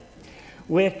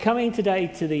We're coming today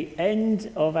to the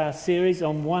end of our series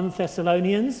on 1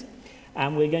 Thessalonians,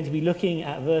 and we're going to be looking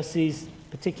at verses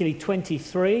particularly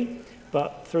 23,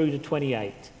 but through to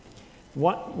 28.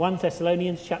 1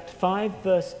 Thessalonians chapter 5,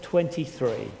 verse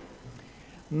 23.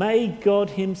 May God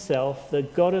himself, the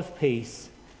God of peace,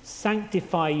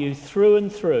 sanctify you through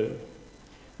and through.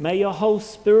 May your whole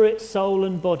spirit, soul,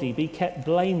 and body be kept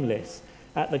blameless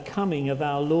at the coming of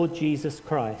our Lord Jesus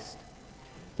Christ.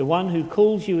 The one who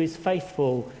calls you is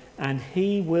faithful, and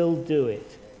he will do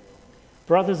it.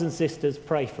 Brothers and sisters,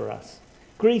 pray for us.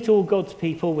 Greet all God's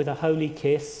people with a holy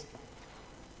kiss.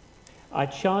 I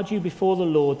charge you before the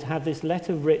Lord to have this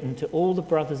letter written to all the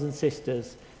brothers and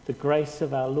sisters. The grace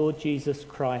of our Lord Jesus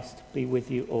Christ be with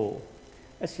you all.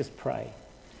 Let's just pray.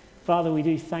 Father, we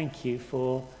do thank you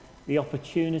for the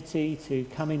opportunity to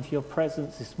come into your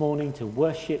presence this morning, to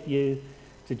worship you,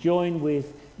 to join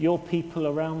with your people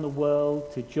around the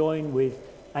world, to join with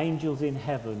angels in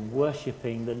heaven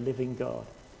worshipping the living God.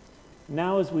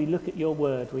 Now as we look at your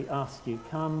word, we ask you,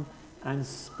 come and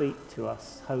speak to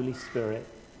us, Holy Spirit.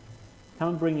 Come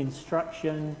and bring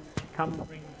instruction, come and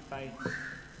bring faith.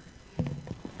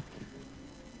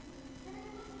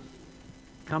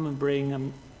 Come and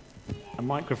bring a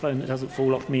microphone that doesn't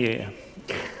fall off my ear.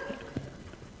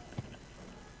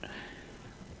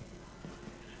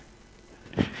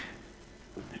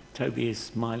 Toby is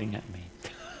smiling at me.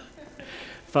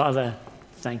 Father,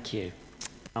 thank you.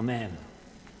 Amen.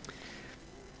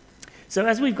 So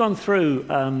as we've gone through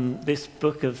this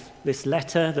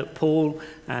letter that Paul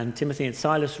and Timothy and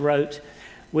Silas wrote,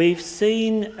 we've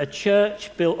seen a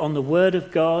church built on the Word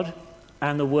of God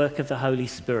and the work of the Holy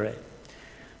Spirit.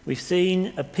 We've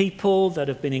seen a people that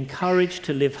have been encouraged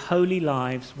to live holy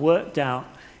lives worked out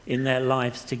in their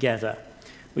lives together.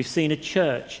 We've seen a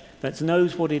church that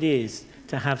knows what it is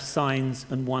to have signs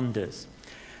and wonders.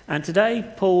 And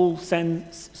today, Paul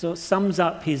sums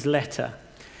up his letter.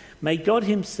 May God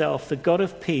himself, the God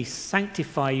of peace,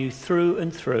 sanctify you through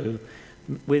and through.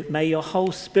 May your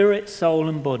whole spirit, soul,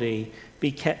 and body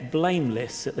be kept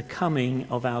blameless at the coming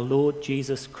of our Lord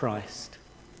Jesus Christ.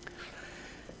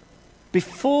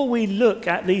 Before we look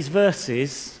at these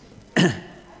verses,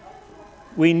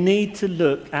 we need to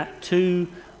look at two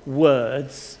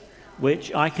words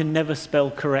which I can never spell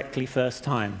correctly first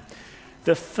time.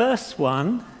 The first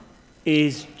one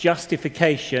is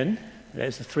justification.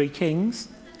 There's the three kings.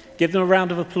 Give them a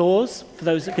round of applause for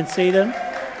those that can see them.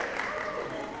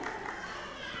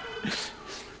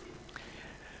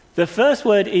 The first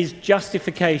word is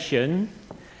justification,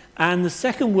 and the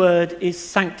second word is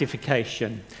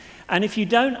sanctification. And if you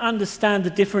don't understand the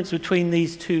difference between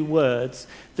these two words,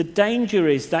 the danger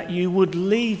is that you would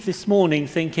leave this morning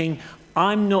thinking,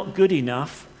 I'm not good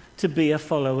enough to be a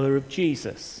follower of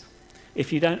Jesus,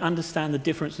 if you don't understand the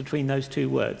difference between those two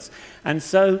words. And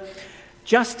so,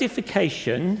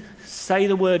 justification, say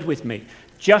the word with me,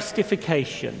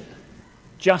 justification,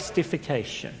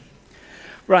 justification.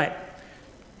 Right,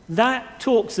 that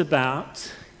talks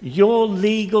about your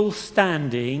legal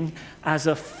standing as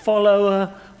a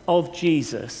follower of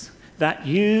Jesus, that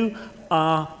you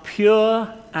are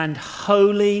pure and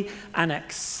holy and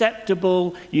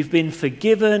acceptable. You've been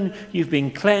forgiven, you've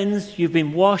been cleansed, you've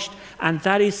been washed, and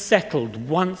that is settled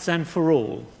once and for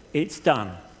all. It's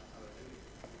done.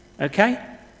 Okay?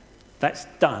 That's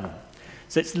done.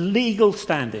 So it's legal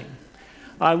standing.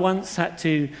 I once had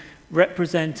to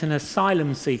represent an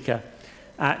asylum seeker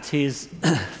at his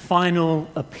final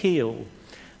appeal.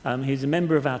 He's a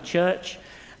member of our church,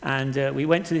 and we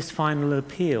went to this final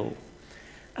appeal.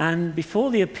 And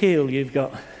before the appeal, you've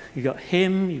got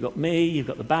him, you've got me, you've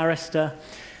got the barrister,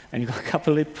 and you've got a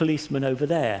couple of policemen over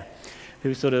there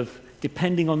who sort of,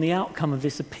 depending on the outcome of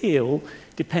this appeal,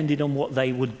 depended on what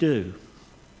they would do.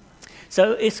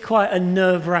 So it's quite a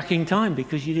nerve-wracking time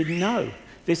because you didn't know.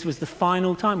 This was the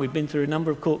final time. We've been through a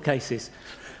number of court cases.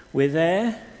 We're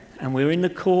there, and we're in the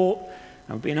court,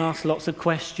 and we've been asked lots of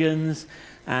questions,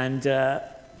 and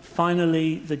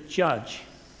finally the judge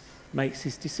makes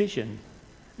his decision.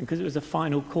 And because it was a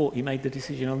final court, he made the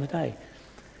decision on the day.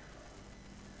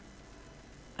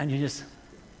 And you just,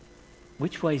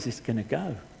 which way is this going to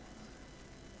go?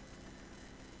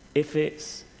 If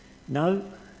it's, no,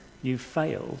 you've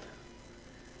failed,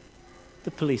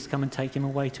 the police come and take him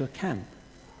away to a camp.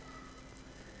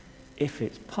 If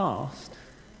it's passed,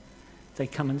 they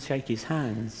come and shake his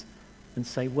hands and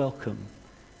say, welcome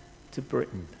to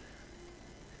Britain.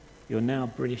 You're now a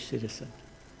British citizen.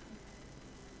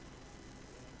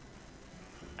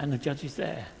 And the judge is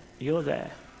there. You're there.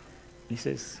 He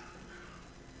says,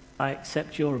 I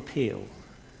accept your appeal.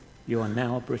 You are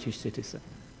now a British citizen.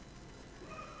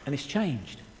 And it's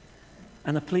changed.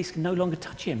 and the police can no longer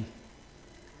touch him.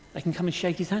 They can come and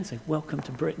shake his hand and say, welcome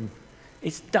to Britain.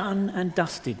 It's done and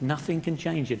dusted. Nothing can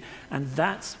change it. And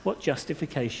that's what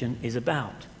justification is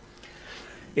about.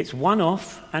 It's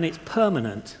one-off and it's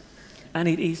permanent. And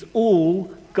it is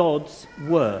all God's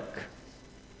work.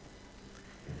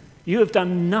 You have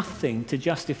done nothing to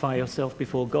justify yourself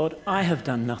before God. I have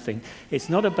done nothing. It's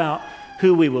not about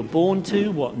who we were born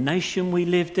to, what nation we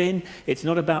lived in. It's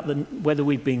not about whether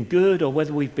we've been good or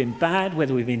whether we've been bad,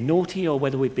 whether we've been naughty or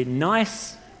whether we've been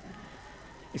nice.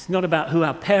 It's not about who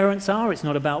our parents are. It's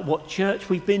not about what church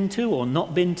we've been to or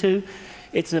not been to.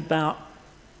 It's about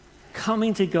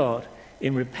coming to God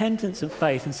in repentance and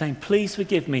faith and saying, please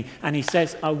forgive me. And he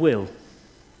says, I will,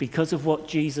 because of what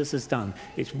Jesus has done.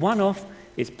 It's one-off,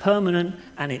 it's permanent,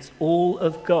 and it's all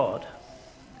of God.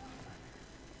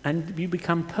 And you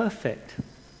become perfect.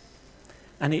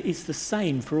 And it is the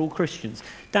same for all Christians.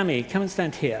 Dami, come and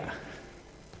stand here.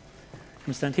 Come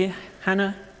and stand here.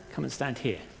 Hannah, come and stand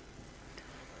here.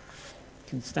 You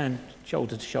can stand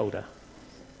shoulder to shoulder.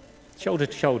 Shoulder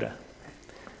to shoulder.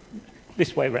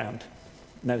 This way round.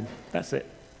 No, that's it.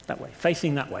 That way.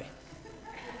 Facing that way.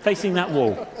 Facing that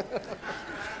wall.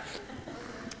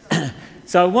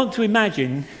 So I want you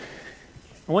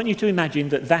to imagine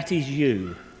that that is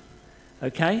you.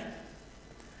 Okay?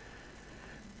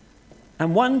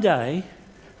 And one day,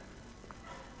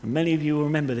 and many of you will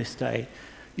remember this day,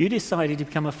 you decided to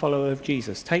become a follower of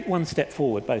Jesus. Take one step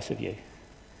forward, both of you.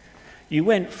 You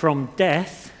went from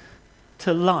death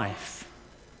to life.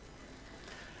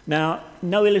 Now,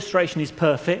 no illustration is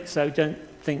perfect, so don't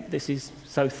think this is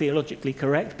so theologically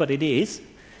correct, but it is.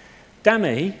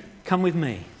 Dami, come with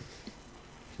me.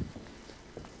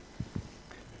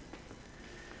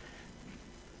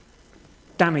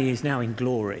 Dami is now in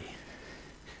glory.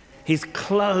 He's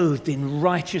clothed in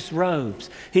righteous robes.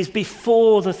 He's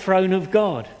before the throne of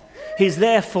God. He's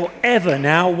there forever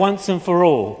now, once and for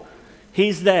all.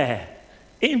 He's there,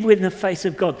 in the face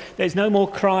of God. There's no more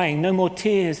crying, no more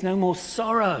tears, no more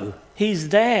sorrow. He's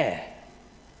there.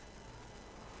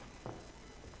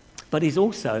 But he's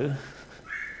also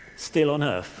still on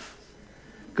earth,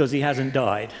 because he hasn't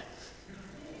died.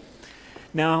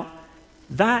 Now,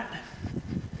 that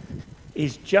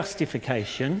is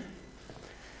justification.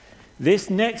 This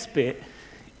next bit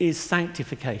is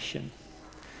sanctification.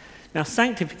 Now,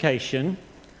 sanctification,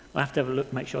 I have to have a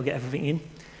look, make sure I get everything in,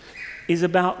 is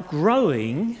about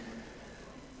growing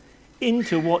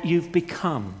into what you've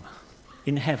become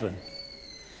in heaven.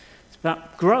 It's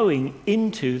about growing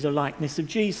into the likeness of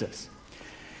Jesus.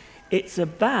 It's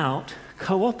about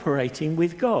cooperating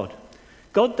with God.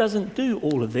 God doesn't do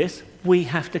all of this. We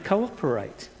have to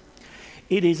cooperate.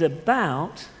 It is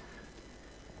about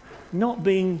not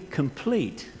being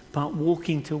complete, but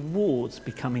walking towards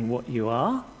becoming what you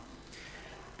are.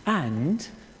 And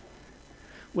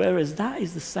whereas that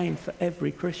is the same for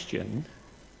every Christian,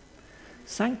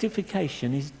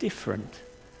 sanctification is different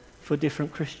for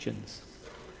different Christians.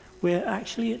 We're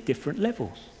actually at different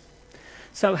levels.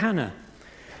 So Hannah,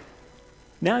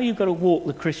 now you've got to walk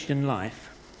the Christian life.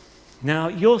 Now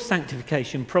your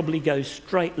sanctification probably goes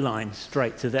straight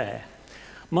to there.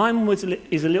 Mine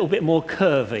is a little bit more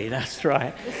curvy, that's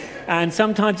right. And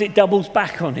sometimes it doubles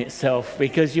back on itself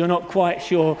because you're not quite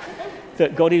sure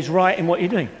that God is right in what you're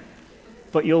doing.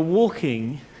 But you're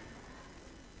walking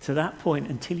to that point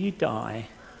until you die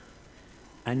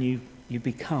and you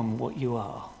become what you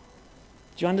are.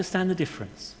 Do you understand the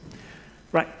difference?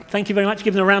 Right, thank you very much.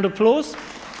 Give them a round of applause.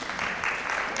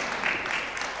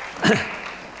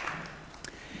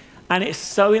 And it's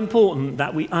so important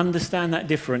that we understand that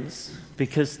difference,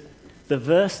 because the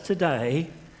verse today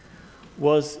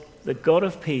was, the God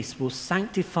of peace will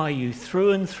sanctify you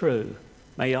through and through.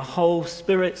 May your whole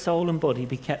spirit, soul, and body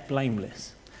be kept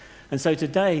blameless. And so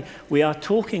today we are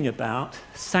talking about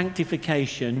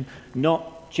sanctification,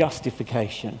 not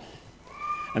justification.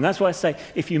 And that's why I say,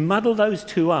 if you muddle those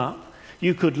two up,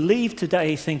 you could leave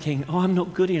today thinking, oh, I'm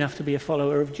not good enough to be a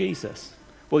follower of Jesus.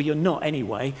 Well, you're not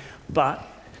anyway, but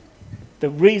the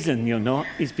reason you're not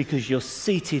is because you're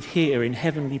seated here in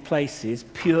heavenly places,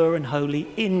 pure and holy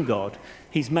in God.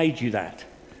 He's made you that.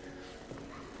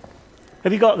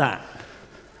 Have you got that?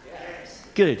 Yes.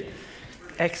 Good.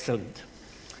 Excellent.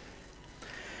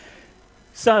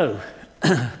 So,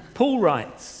 Paul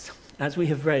writes, as we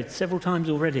have read several times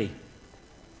already,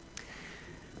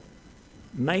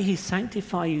 may he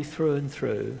sanctify you through and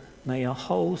through. May your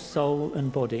whole soul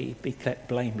and body be kept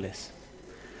blameless.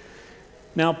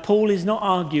 Now, Paul is not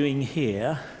arguing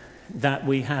here that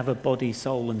we have a body,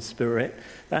 soul, and spirit.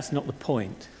 That's not the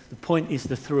point. The point is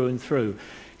the through and through.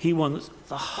 He wants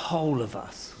the whole of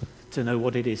us to know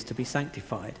what it is to be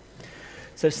sanctified.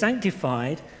 So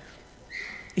sanctified,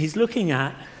 he's looking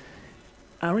at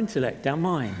our intellect, our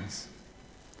minds.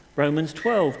 Romans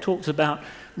 12 talks about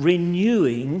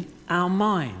renewing our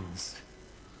minds.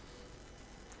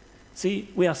 See,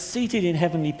 we are seated in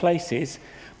heavenly places,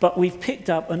 but we've picked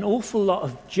up an awful lot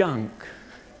of junk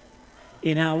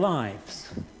in our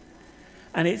lives.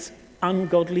 And it's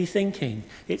ungodly thinking.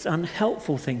 It's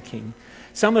unhelpful thinking.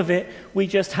 Some of it, we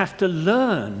just have to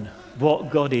learn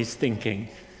what God is thinking.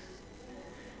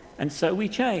 And so we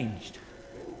changed.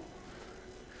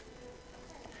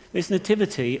 This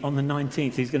nativity on the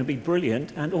 19th is going to be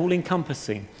brilliant and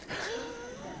all-encompassing.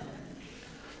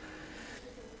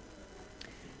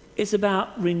 It's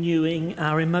about renewing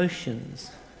our emotions.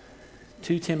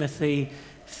 2 Timothy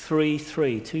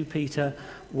 3:3, 2 Peter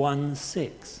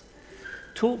 1:6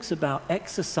 talks about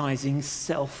exercising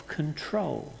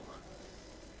self-control.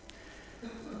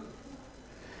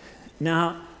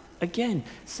 Now, again,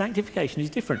 sanctification is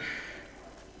different.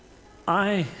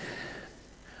 I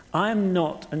am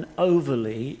not an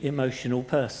overly emotional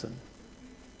person.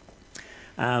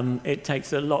 It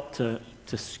takes a lot to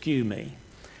skew me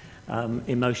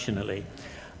emotionally.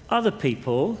 Other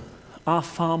people are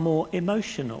far more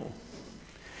emotional.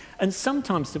 And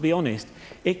sometimes, to be honest,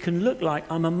 it can look like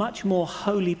I'm a much more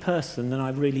holy person than I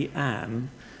really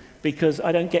am because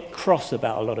I don't get cross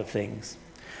about a lot of things.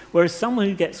 Whereas someone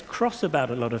who gets cross about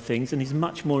a lot of things and is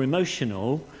much more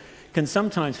emotional can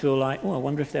sometimes feel like, oh, I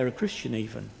wonder if they're a Christian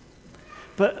even.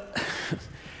 But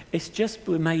it's just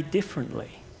we're made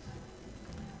differently.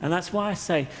 And that's why I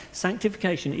say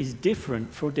sanctification is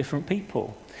different for different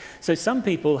people. So some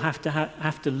people have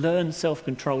to learn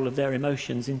self-control of their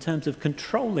emotions in terms of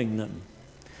controlling them.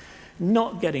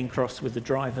 Not getting cross with the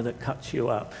driver that cuts you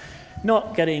up.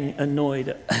 Not getting annoyed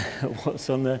at what's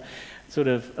on the sort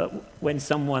of when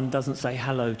someone doesn't say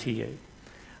hello to you.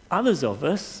 Others of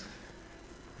us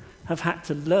have had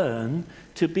to learn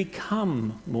to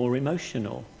become more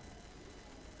emotional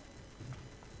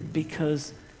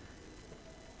because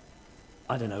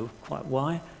I don't know quite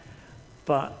why,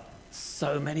 but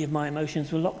so many of my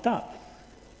emotions were locked up.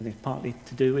 It's partly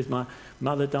to do with my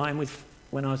mother dying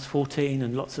when I was 14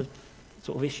 and lots of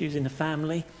sort of issues in the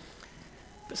family.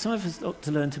 But some of us have got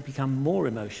to learn to become more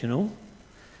emotional.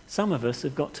 Some of us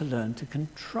have got to learn to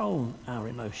control our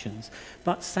emotions.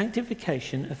 But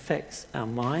sanctification affects our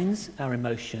minds, our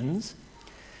emotions.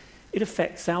 It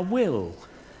affects our will,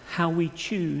 how we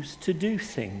choose to do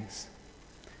things.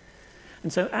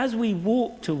 And so as we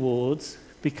walk towards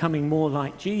becoming more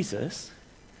like Jesus,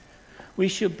 we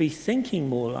should be thinking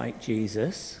more like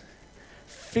Jesus,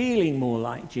 feeling more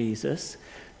like Jesus,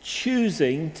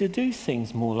 choosing to do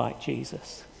things more like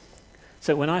Jesus.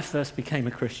 So when I first became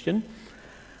a Christian,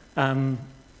 I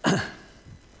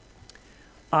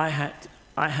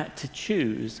had to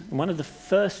choose. One of the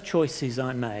first choices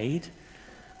I made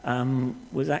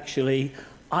was actually,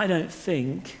 I don't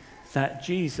think that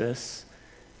Jesus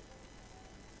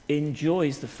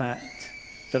enjoys the fact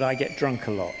that I get drunk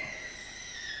a lot.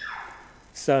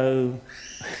 So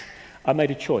I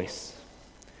made a choice.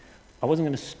 I wasn't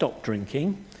going to stop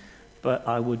drinking, but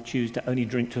I would choose to only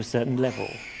drink to a certain level.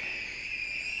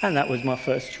 And that was my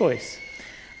first choice.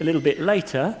 A little bit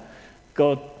later,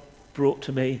 God brought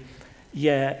to me,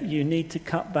 yeah, you need to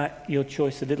cut back your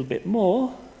choice a little bit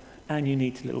more, and you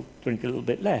need to drink a little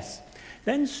bit less.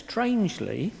 Then,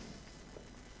 strangely,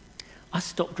 I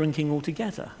stopped drinking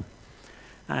altogether.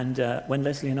 And when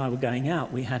Leslie and I were going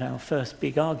out, we had our first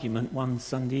big argument one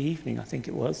Sunday evening, I think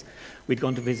it was. We'd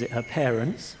gone to visit her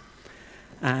parents,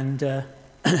 and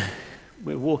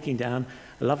we were walking down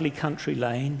a lovely country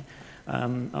lane.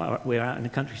 We're out in the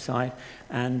countryside,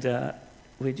 and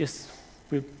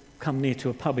we'd come near to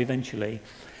a pub eventually.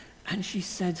 And she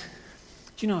said,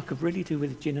 do you know, I could really do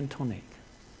with a gin and tonic.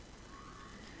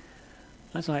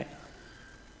 I was like,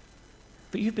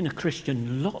 but you've been a Christian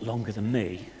a lot longer than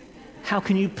me. How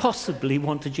can you possibly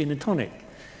want a gin and tonic?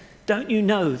 Don't you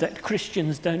know that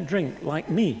Christians don't drink like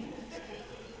me?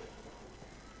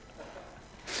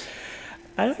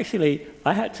 And actually,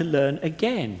 I had to learn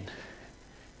again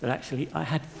that actually I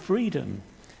had freedom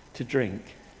to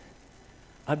drink.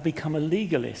 I'd become a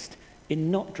legalist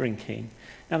in not drinking.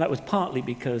 Now, that was partly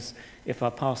because if I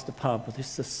passed the pub,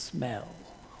 there's the smell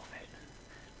of it,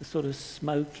 the sort of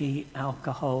smoky,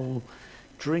 alcohol,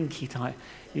 drinky type.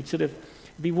 You'd sort of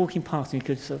be walking past and you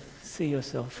could sort of see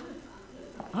yourself,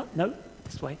 oh, no,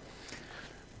 this way.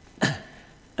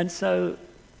 And so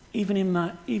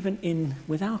even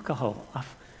with alcohol,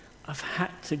 I've had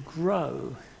to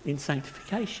grow in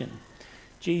sanctification.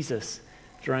 Jesus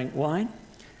drank wine.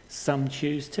 Some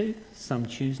choose to, some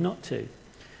choose not to.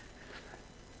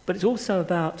 But it's also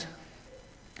about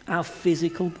our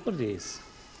physical bodies,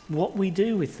 what we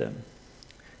do with them.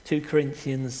 2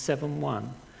 Corinthians 7:1.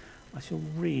 I shall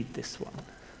read this one.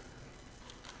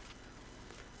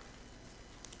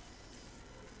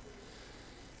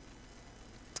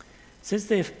 It says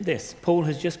this, Paul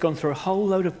has just gone through a whole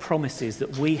load of promises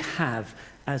that we have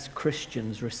as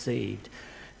Christians received.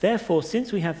 Therefore,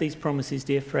 since we have these promises,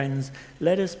 dear friends,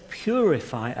 let us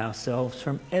purify ourselves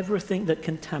from everything that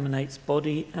contaminates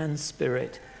body and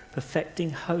spirit, perfecting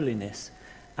holiness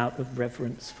out of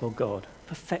reverence for God.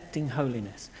 Perfecting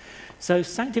holiness. So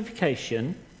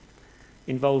sanctification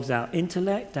involves our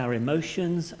intellect, our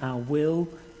emotions, our will,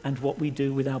 and what we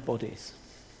do with our bodies.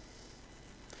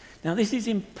 Now, this is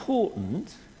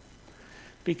important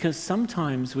because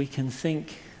sometimes we can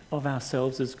think of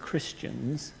ourselves as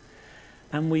Christians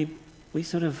and we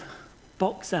sort of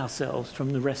box ourselves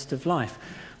from the rest of life.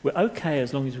 We're okay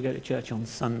as long as we go to church on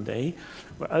Sunday.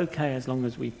 We're okay as long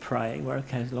as we pray. We're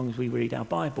okay as long as we read our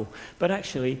Bible. But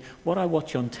actually, what I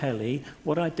watch on telly,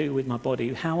 what I do with my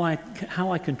body, how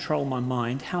I control my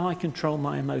mind, how I control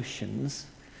my emotions,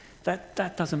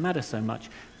 that doesn't matter so much,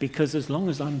 because as long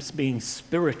as I'm being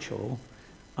spiritual,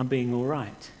 I'm being all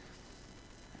right.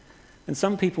 And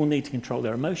some people need to control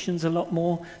their emotions a lot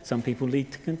more. Some people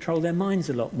need to control their minds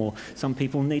a lot more. Some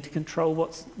people need to control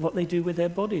what they do with their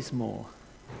bodies more.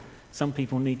 Some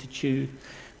people need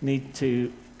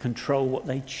to control what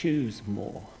they choose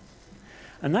more.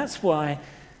 And that's why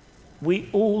we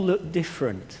all look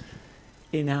different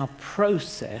in our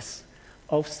process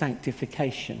of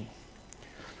sanctification.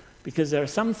 Because there are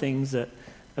some things that,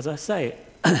 as I say,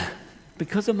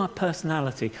 because of my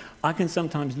personality, I can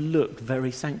sometimes look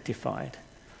very sanctified.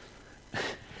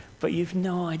 But you've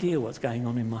no idea what's going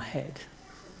on in my head.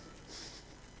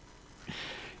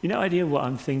 You've no idea what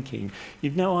I'm thinking.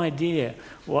 You've no idea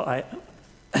what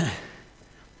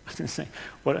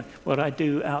what I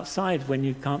do outside when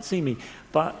you can't see me.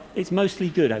 But it's mostly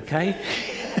good, okay?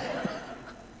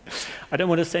 I don't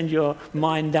want to send your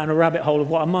mind down a rabbit hole of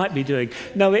what I might be doing.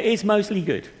 No, it is mostly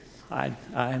good. I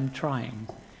am trying.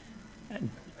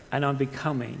 And I'm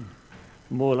becoming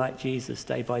more like Jesus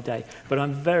day by day. But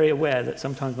I'm very aware that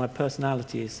sometimes my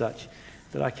personality is such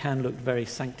that I can look very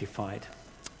sanctified.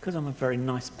 Because I'm a very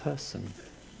nice person.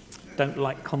 Don't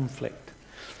like conflict.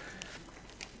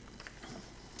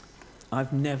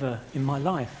 I've never, in my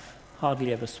life,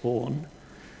 hardly ever sworn.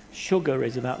 Sugar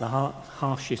is about the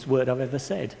harshest word I've ever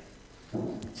said.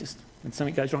 Just when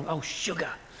something goes wrong, oh, sugar.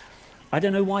 I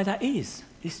don't know why that is.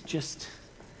 It's just,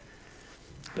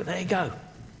 but there you go.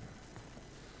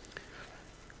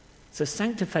 So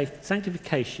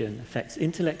sanctification affects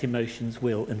intellect, emotions,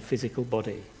 will, and physical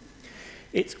body.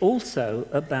 It's also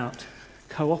about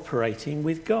cooperating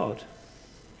with God.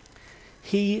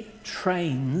 He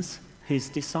trains his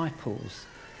disciples.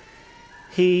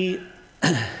 He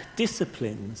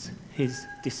disciplines his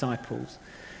disciples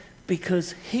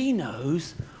because he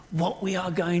knows what we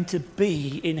are going to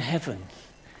be in heaven.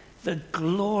 The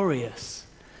glorious,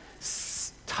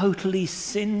 totally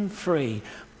sin-free,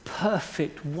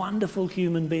 perfect, wonderful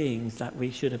human beings that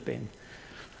we should have been.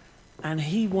 And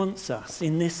he wants us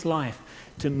in this life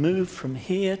to move from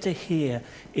here to here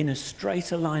in as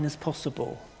straight a line as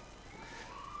possible.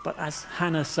 But as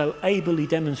Hannah so ably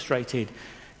demonstrated,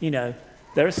 there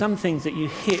are some things that you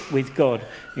hit with God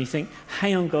and you think,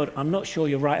 hang on, God, I'm not sure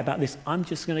you're right about this. I'm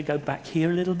just going to go back here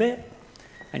a little bit.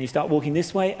 And you start walking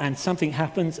this way and something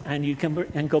happens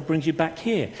and God brings you back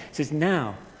here. He says,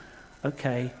 now,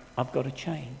 okay, I've got to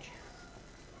change.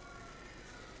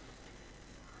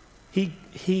 He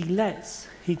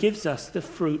gives us the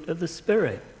fruit of the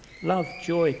Spirit. Love,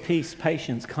 joy, peace,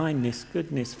 patience, kindness,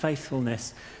 goodness,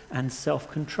 faithfulness, and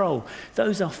self-control.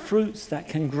 Those are fruits that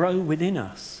can grow within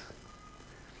us.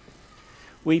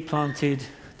 We planted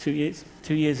 2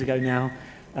 years ago now,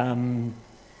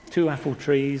 2 apple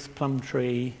trees, plum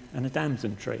tree, and a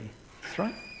damson tree. That's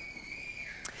right.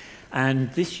 And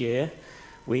this year,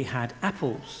 we had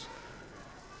apples.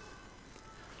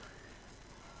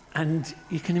 And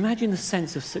you can imagine the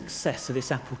sense of success of this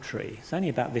apple tree. It's only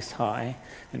about this high,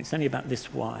 and it's only about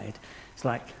this wide. It's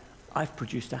like, I've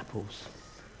produced apples.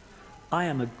 I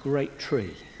am a great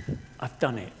tree. I've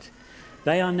done it.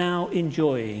 They are now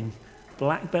enjoying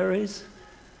blackberries,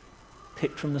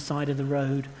 picked from the side of the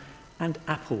road, and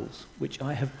apples, which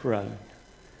I have grown.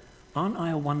 Aren't I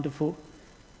a wonderful...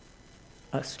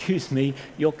 Excuse me,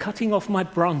 you're cutting off my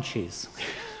branches.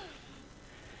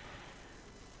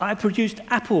 I produced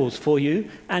apples for you,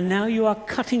 and now you are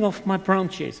cutting off my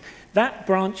branches. That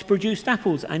branch produced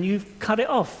apples, and you've cut it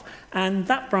off. And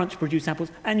that branch produced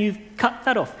apples, and you've cut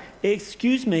that off.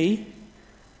 Excuse me,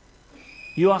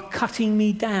 you are cutting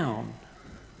me down.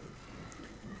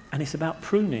 And it's about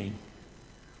pruning.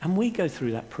 And we go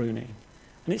through that pruning.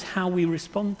 And it's how we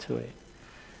respond to it.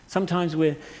 Sometimes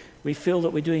we feel that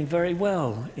we're doing very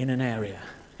well in an area.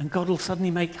 And God will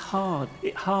suddenly make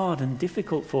it hard and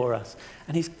difficult for us.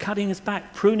 And he's cutting us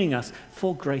back, pruning us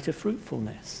for greater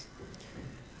fruitfulness.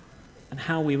 And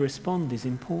how we respond is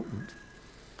important.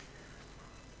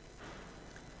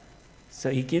 So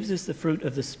he gives us the fruit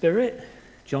of the Spirit.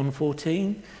 John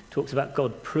 14 talks about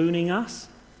God pruning us.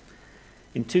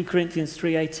 In 2 Corinthians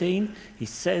 3:18, he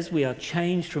says we are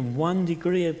changed from one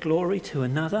degree of glory to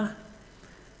another.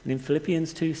 And in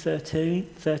Philippians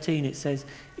 2:13 it says,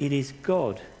 it is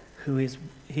God who is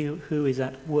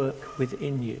at work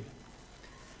within you.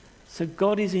 So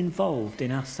God is involved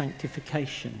in our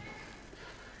sanctification.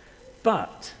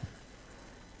 But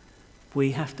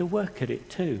we have to work at it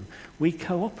too. We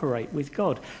cooperate with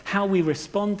God. How we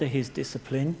respond to his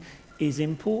discipline is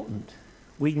important.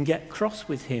 We can get cross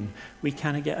with him. We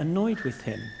can get annoyed with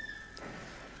him.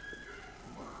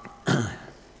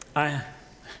 I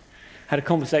had a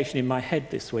conversation in my head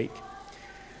this week,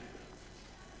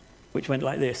 which went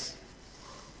like this.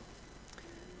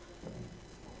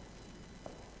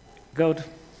 God,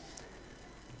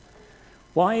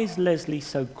 why is Leslie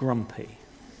so grumpy?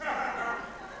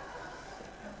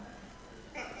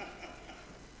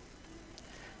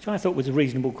 Which I thought was a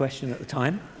reasonable question at the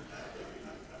time.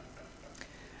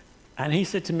 And he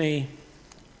said to me,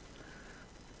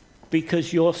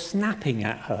 because you're snapping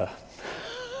at her.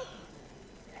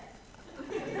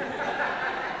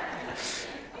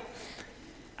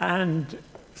 And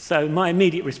so my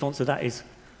immediate response to that is,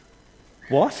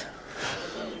 what?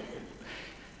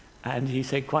 And he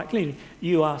said quite clearly,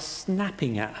 you are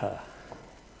snapping at her.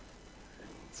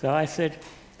 So I said,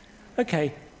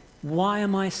 okay, why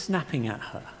am I snapping at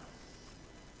her?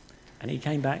 And he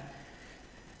came back,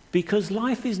 because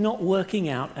life is not working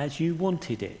out as you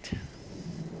wanted it.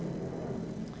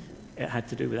 It had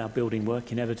to do with our building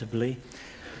work, inevitably.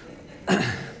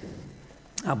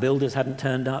 Our builders hadn't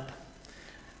turned up,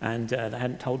 and they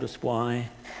hadn't told us why.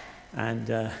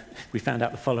 And we found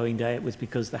out the following day it was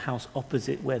because the house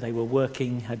opposite where they were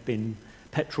working had been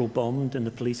petrol bombed, and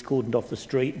the police cordoned off the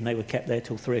street, and they were kept there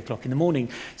till 3 o'clock in the morning.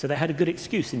 So they had a good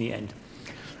excuse in the end.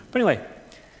 But anyway,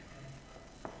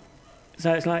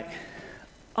 so it's like,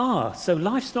 so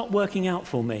life's not working out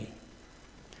for me.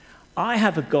 I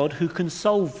have a God who can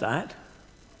solve that.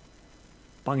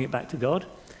 Bung it back to God.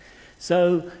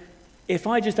 So if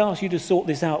I just ask you to sort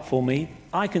this out for me,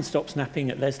 I can stop snapping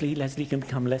at Leslie. Leslie can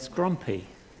become less grumpy.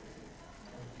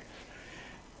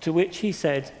 To which he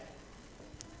said,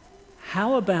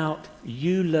 how about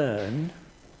you learn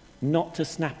not to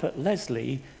snap at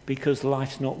Leslie because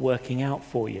life's not working out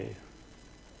for you?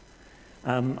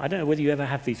 I don't know whether you ever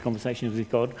have these conversations with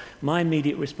God. My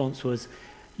immediate response was,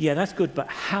 yeah, that's good, but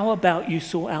how about you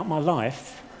sort out my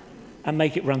life and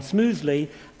make it run smoothly,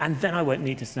 and then I won't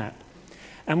need to snap.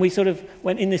 And we sort of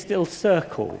went in this little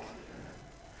circle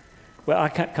where I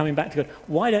kept coming back to God,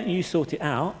 why don't you sort it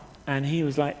out? And he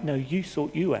was like, no, you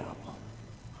sort you out.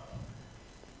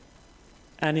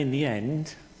 And in the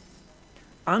end,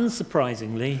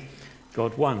 unsurprisingly,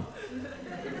 God won.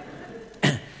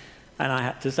 And I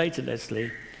had to say to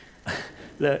Leslie,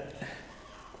 look,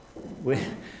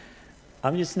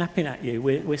 I'm just snapping at you.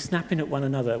 We're snapping at one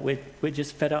another. We're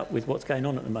just fed up with what's going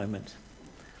on at the moment.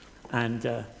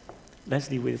 And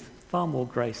Leslie, with far more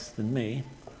grace than me,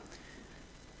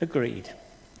 agreed.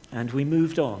 And we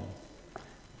moved on.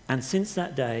 And since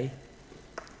that day,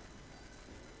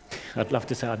 I'd love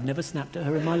to say I've never snapped at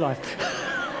her in my life.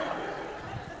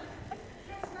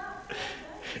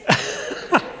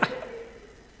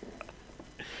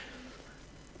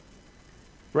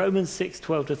 Romans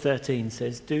 6:12-13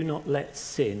 says, do not let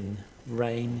sin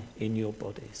reign in your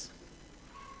bodies.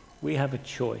 We have a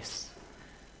choice.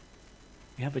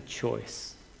 We have a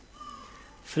choice.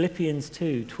 Philippians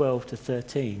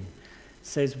 2:12-13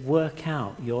 says, work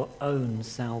out your own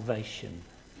salvation.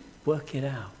 Work it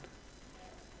out.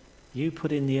 You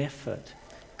put in the effort.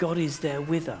 God is there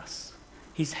with us.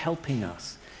 He's helping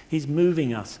us. He's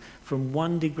moving us from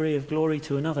one degree of glory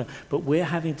to another, but we're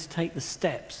having to take the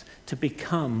steps to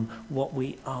become what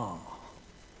we are.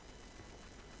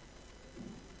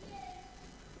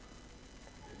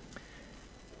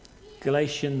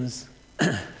 Galatians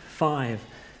 5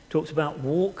 talks about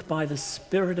walk by the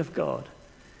Spirit of God,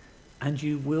 and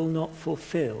you will not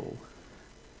fulfill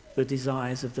the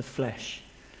desires of the flesh,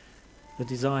 the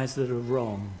desires that are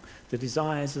wrong, the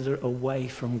desires that are away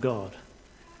from God.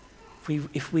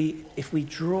 If we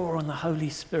draw on the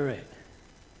Holy Spirit,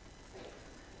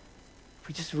 if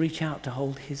we just reach out to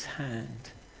hold his hand,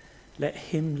 let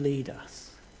him lead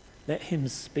us, Let him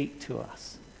speak to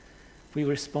us. If we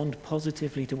respond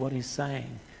positively to what he's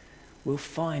saying, we'll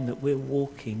find that we're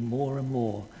walking more and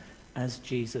more as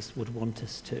Jesus would want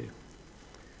us to.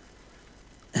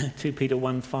 2 Peter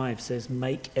 1:5 says,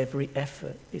 make every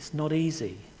effort. It's not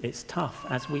easy. It's tough,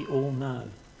 as we all know.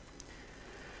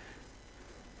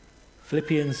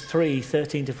 Philippians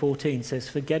 3:13-14 says,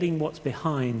 forgetting what's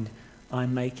behind, I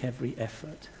make every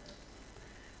effort.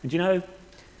 And you know,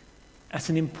 that's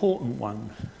an important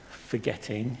one,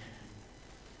 forgetting,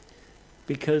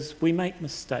 because we make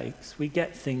mistakes, we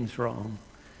get things wrong,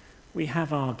 we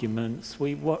have arguments,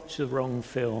 we watch the wrong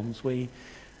films, we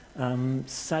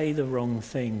say the wrong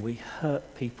thing, we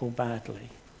hurt people badly.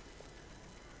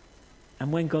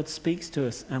 And when God speaks to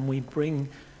us and we bring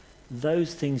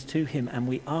those things to him and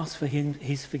we ask for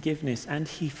his forgiveness and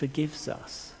he forgives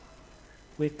us,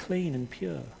 we're clean and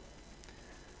pure.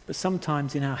 But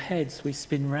sometimes in our heads we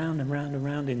spin round and round and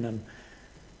round in them,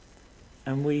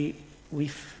 and we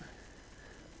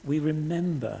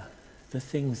remember the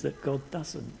things that God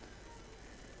doesn't.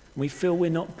 We feel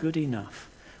we're not good enough.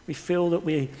 We feel that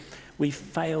we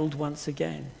failed once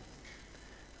again.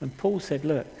 And Paul said,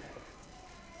 look,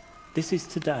 this is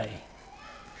today.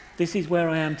 This is where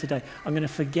I am today. I'm going to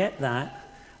forget that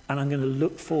and I'm going to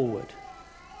look forward.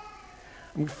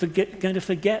 I'm going to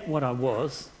forget what I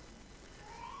was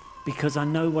because I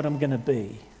know what I'm going to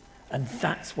be. And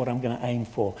that's what I'm going to aim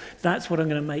for. That's what I'm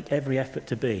going to make every effort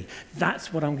to be.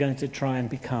 That's what I'm going to try and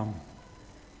become.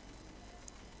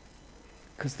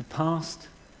 Because the past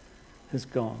has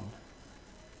gone.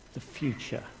 The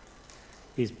future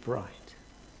is bright.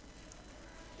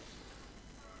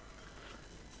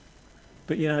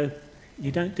 But you know,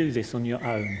 you don't do this on your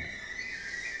own.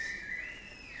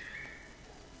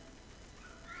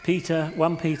 Peter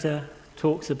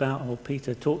talks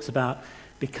about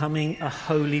becoming a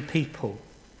holy people.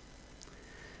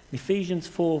 In Ephesians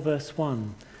 4 verse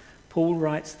 1, Paul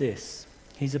writes this.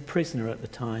 He's a prisoner at the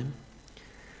time.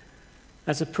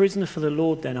 As a prisoner for the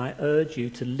Lord, then, I urge you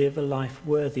to live a life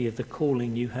worthy of the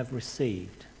calling you have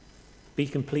received. Be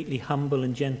completely humble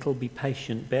and gentle, be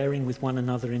patient, bearing with one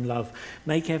another in love.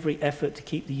 Make every effort to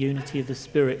keep the unity of the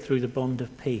Spirit through the bond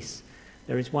of peace.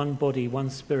 There is one body,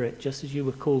 one Spirit, just as you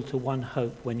were called to one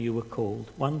hope when you were called.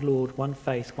 One Lord, one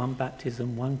faith, one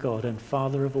baptism, one God and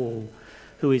Father of all,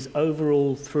 who is over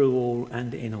all, through all,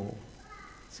 and in all.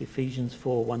 It's Ephesians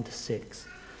 4, 1-6.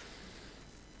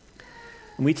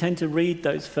 And we tend to read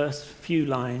those first few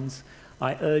lines.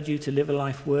 I urge you to live a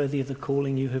life worthy of the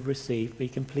calling you have received. Be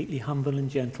completely humble and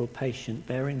gentle, patient,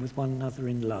 bearing with one another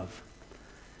in love,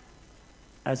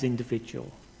 as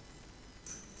individual.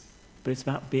 But it's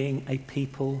about being a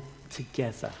people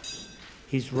together.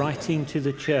 He's writing to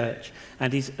the church,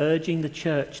 and he's urging the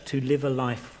church to live a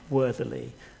life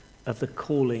worthily of the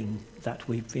calling that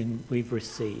we've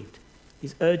received.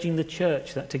 He's urging the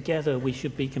church that together we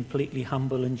should be completely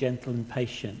humble and gentle and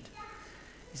patient.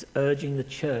 He's urging the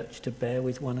church to bear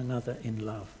with one another in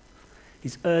love.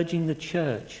 He's urging the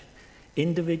church,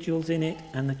 individuals in it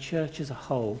and the church as a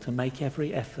whole, to make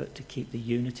every effort to keep the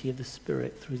unity of the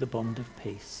Spirit through the bond of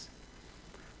peace.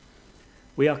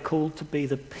 We are called to be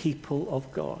the people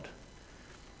of God.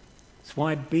 That's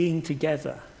why being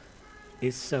together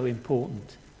is so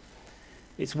important.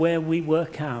 It's where we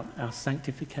work out our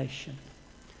sanctification.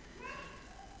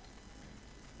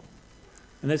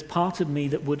 And there's part of me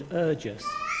that would urge us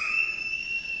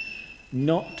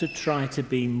not to try to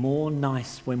be more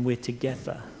nice when we're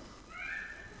together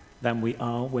than we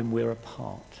are when we're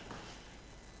apart.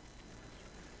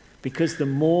 Because the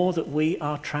more that we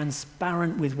are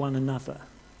transparent with one another,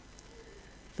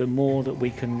 the more that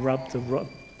we can rub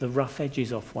the rough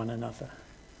edges off one another.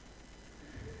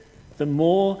 The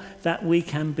more that we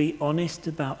can be honest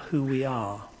about who we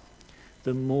are,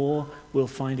 the more we'll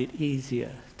find it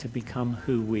easier to become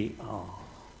who we are.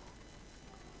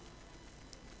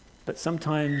 But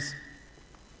sometimes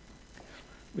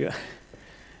we are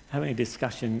having a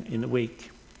discussion in the week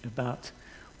about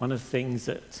one of the things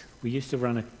that we used to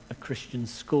run a Christian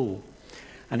school,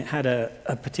 and it had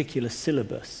a particular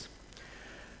syllabus.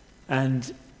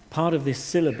 And part of this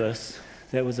syllabus,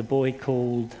 there was a boy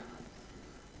called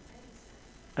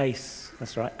Ace.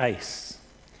 That's right, Ace.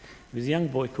 He was a young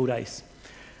boy called Ace.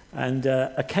 And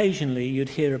occasionally you'd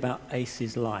hear about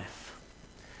Ace's life.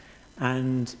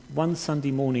 And one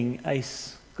Sunday morning,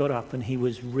 Ace got up and he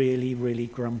was really, really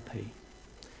grumpy.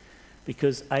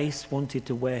 Because Ace wanted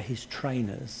to wear his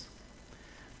trainers,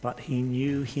 but he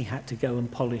knew he had to go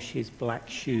and polish his black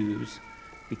shoes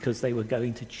because they were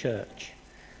going to church.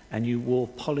 And you wore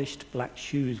polished black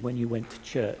shoes when you went to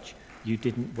church. You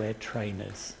didn't wear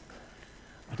trainers.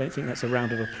 I don't think that's a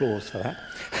round of applause for that.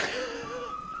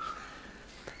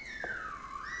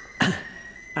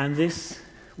 And this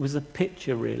was a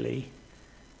picture, really,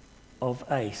 of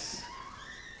Ace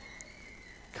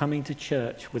coming to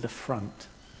church with a front.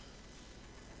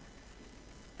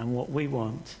 And what we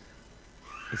want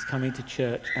is coming to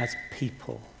church as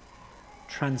people,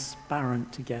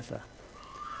 transparent together.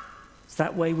 It's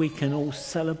that way we can all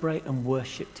celebrate and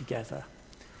worship together.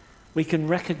 We can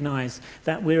recognize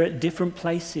that we're at different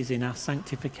places in our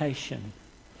sanctification.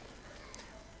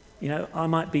 You know, I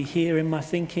might be here in my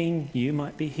thinking, you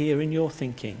might be here in your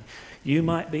thinking. You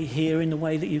might be here in the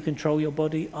way that you control your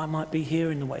body, I might be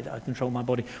here in the way that I control my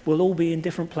body. We'll all be in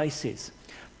different places,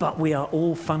 but we are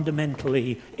all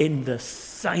fundamentally in the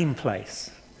same place.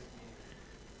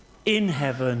 In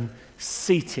heaven,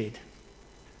 seated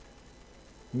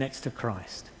next to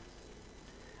Christ.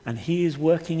 And he is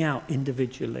working out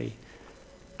individually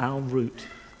our route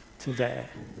to there.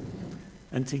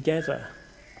 And together,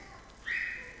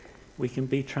 we can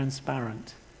be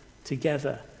transparent.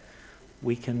 Together,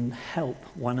 we can help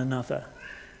one another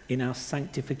in our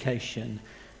sanctification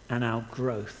and our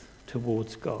growth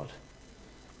towards God.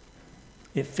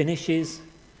 It finishes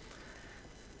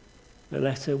the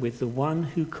letter with the one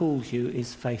who calls you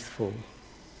is faithful.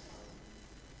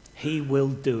 He will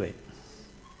do it.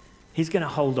 He's going to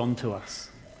hold on to us.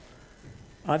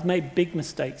 I've made big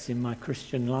mistakes in my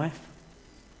Christian life.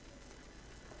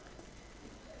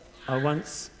 I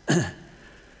once,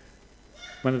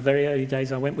 one of the very early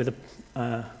days, I went with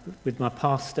my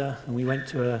pastor, and we went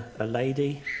to a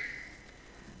lady,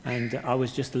 and I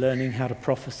was just learning how to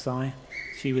prophesy.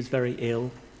 She was very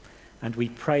ill, and we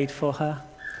prayed for her,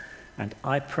 and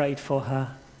I prayed for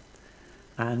her,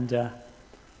 and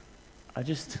I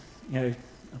just, I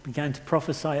began to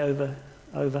prophesy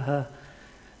over her,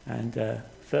 and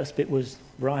first bit was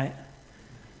right.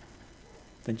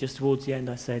 Then just towards the end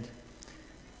I said,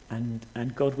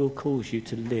 and God will cause you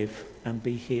to live and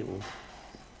be healed.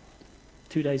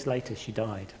 2 days later she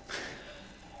died.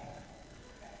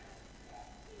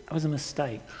 That was a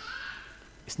mistake.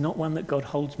 It's not one that God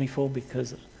holds me for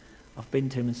because I've been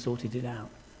to him and sorted it out.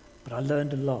 But I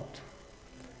learned a lot.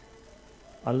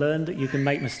 I learned that you can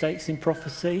make mistakes in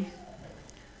prophecy.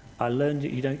 I learned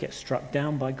that you don't get struck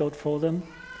down by God for them.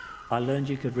 I learned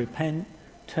you could repent,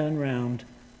 turn round,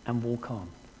 and walk on.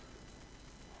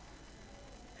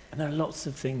 And there are lots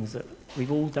of things that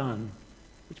we've all done,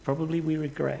 which probably we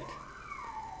regret.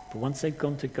 But once they've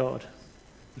gone to God,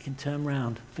 we can turn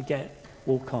round, forget,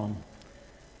 walk on.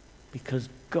 Because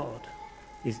God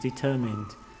is determined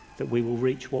that we will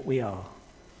reach what we are.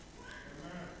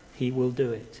 He will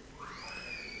do it.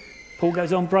 Paul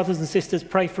goes on, brothers and sisters,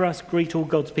 pray for us, greet all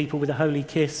God's people with a holy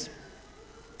kiss.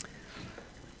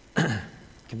 You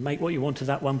can make what you want of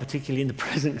that one, particularly in the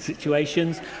present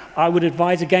situations. I would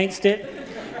advise against it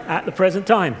at the present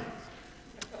time.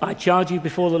 I charge you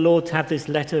before the Lord to have this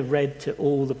letter read to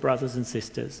all the brothers and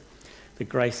sisters. The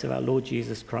grace of our Lord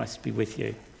Jesus Christ be with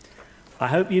you. I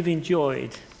hope you've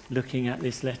enjoyed looking at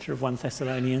this letter of 1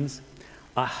 Thessalonians.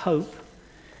 I hope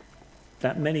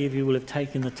that many of you will have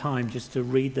taken the time just to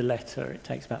read the letter. It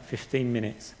takes about 15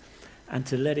 minutes. And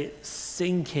to let it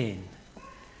sink in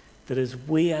that as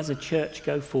we as a church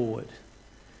go forward,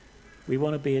 we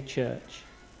want to be a church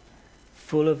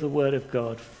full of the Word of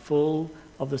God, full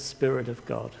of the Spirit of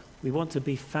God. We want to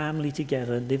be family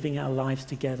together, living our lives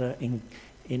together,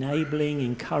 enabling,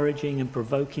 encouraging and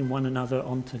provoking one another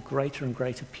onto greater and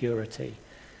greater purity.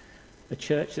 A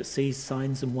church that sees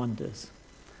signs and wonders.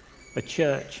 A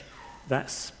church that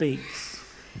speaks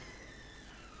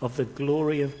of the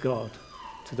glory of God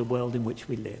to the world in which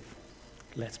we live.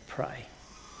 Let's pray.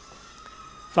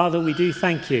 Father, we do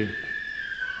thank you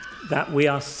that we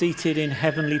are seated in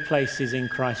heavenly places in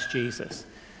Christ Jesus.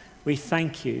 We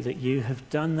thank you that you have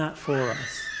done that for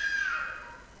us.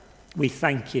 We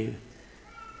thank you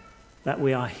that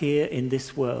we are here in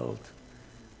this world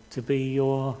to be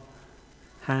your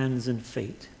hands and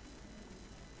feet.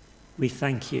 We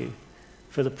thank you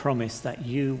for the promise that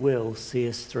you will see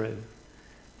us through.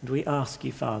 And we ask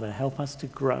you, Father, help us to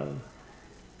grow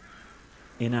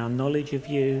in our knowledge of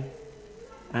you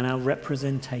and our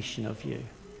representation of you.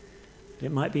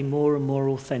 It might be more and more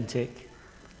authentic.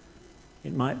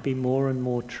 It might be more and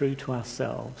more true to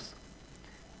ourselves.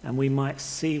 And we might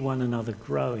see one another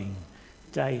growing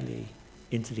daily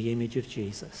into the image of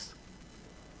Jesus.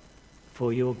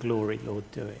 For your glory, Lord,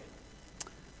 do it.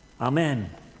 Amen.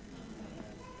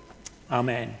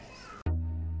 Amen.